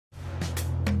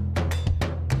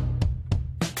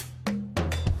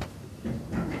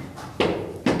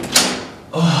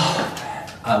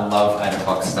I love 8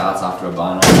 o'clock starts after a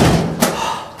binomial.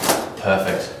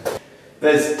 Perfect.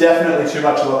 There's definitely too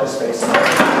much locker space.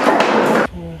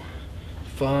 4,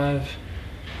 5,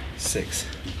 6.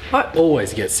 I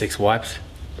always get 6 wipes.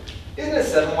 Isn't it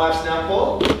 7 wipes now,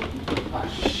 Paul? Oh,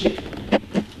 shit.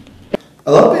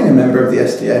 I love being a member of the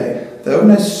SDA. They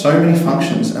organise so many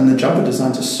functions and the jumper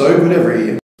designs are so good every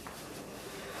year.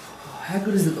 How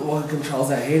good is it that water controls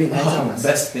our heating? Hey, Thomas?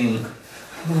 Best thing.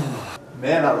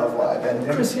 Man, I love live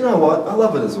bending. Chris, you know what? I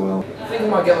love it as well. I think I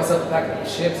might get myself a packet of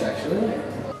chips actually.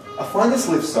 I find this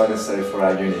lift so necessary for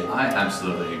our uni. I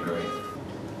absolutely agree.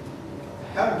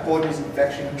 How important is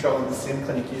infection control in the sim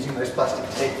clinic using those plastic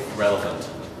teeth? Relevant.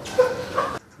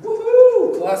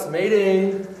 Woohoo! Class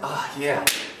meeting. Ah, yeah.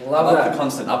 Love that. the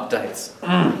constant updates.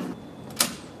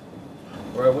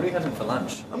 Bro, what are you having for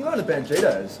lunch? I'm going to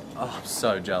Banditos. Oh, I'm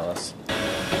so jealous.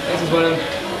 Thanks for winning.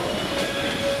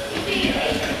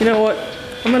 You know what?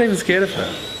 I'm not even scared of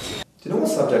her. Do you know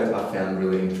what subject I found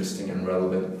really interesting and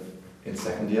relevant in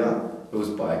second year? It was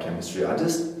biochemistry.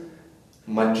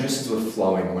 My juices were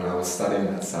flowing when I was studying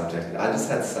that subject. I just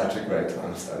had such a great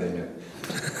time studying it.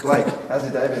 Blake, how's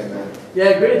your day been, man?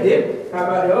 Yeah, great dip. How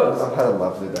about yours? I've had a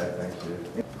lovely day, thank you.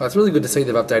 Well, it's really good to see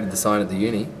they've updated the sign at the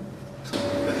uni.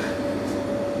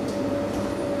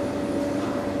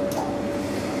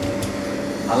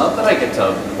 I love that I get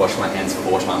to wash my hands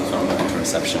 4 times when I'm going to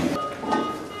reception.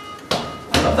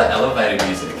 I love the elevator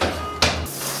music. I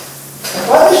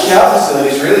find the shower facility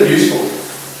is really useful.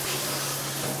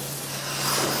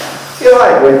 You're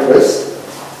right, Chris.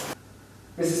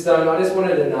 Mrs. Stone, I just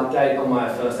wanted an update on my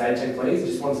first aid check, please.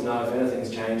 Just want to know if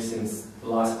anything's changed since the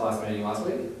last class meeting last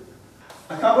week.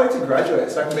 I can't wait to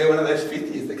graduate so I can be one of those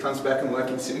 50s that comes back and work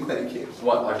in sim clinic here.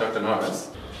 What, like Dr.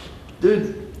 Norris?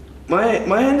 Dude, my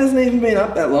hand hasn't even been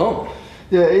up that long.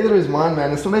 Yeah, either is mine,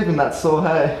 man. It's not even that sore,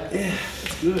 hey? Yeah,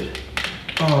 it's good.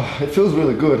 Oh, it feels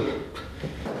really good.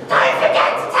 Yeah,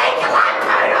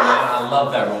 I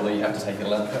love that rule that you have to take your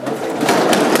lab coat off.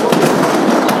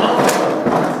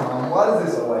 Why does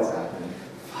this always happen?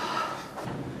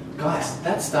 Guys,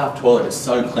 that staff toilet is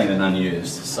so clean and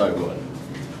unused. So good.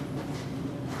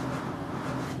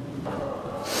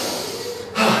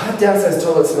 That downstairs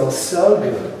toilet smells so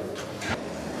good.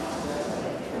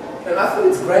 And I think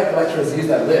it's great that lecturers use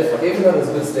that lift, like even though there's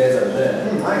good stairs over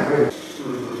there. I agree.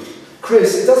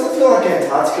 Chris, it doesn't feel like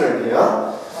Antarctica in here.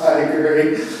 I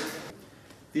agree.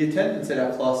 The attendance at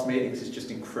our class meetings is just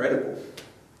incredible.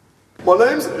 My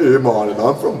name's Ermine and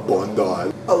I'm from Bondi.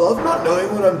 I love not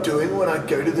knowing what I'm doing when I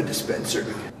go to the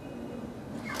dispensary.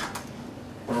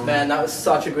 Man, that was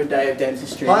such a good day of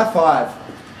dentistry. High five.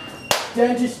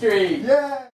 Dentistry!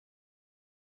 Yeah!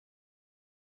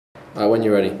 Alright, when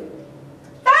you're ready. Don't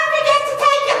forget to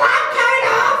take your lab coat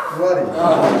off! Bloody.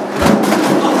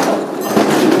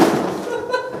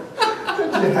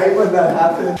 You hate when that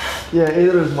happens. Yeah,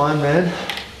 either is mine, man.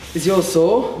 Is yours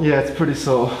sore? Yeah, it's pretty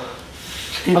sore.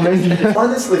 I mean, I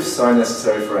find this lift so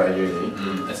necessary for our uni.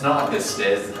 It's not like there's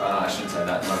stairs. Oh, no, I shouldn't say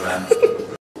that. My bad.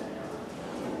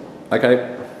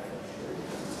 Okay.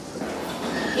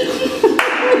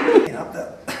 Up that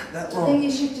I think you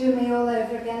should do me all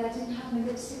over again. I didn't have my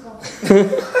lipstick on.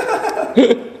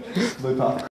 Loop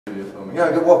up. Yeah,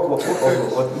 go walk.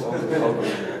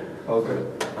 All good.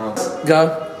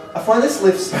 Go. I find this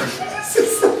lift so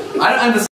I don't understand.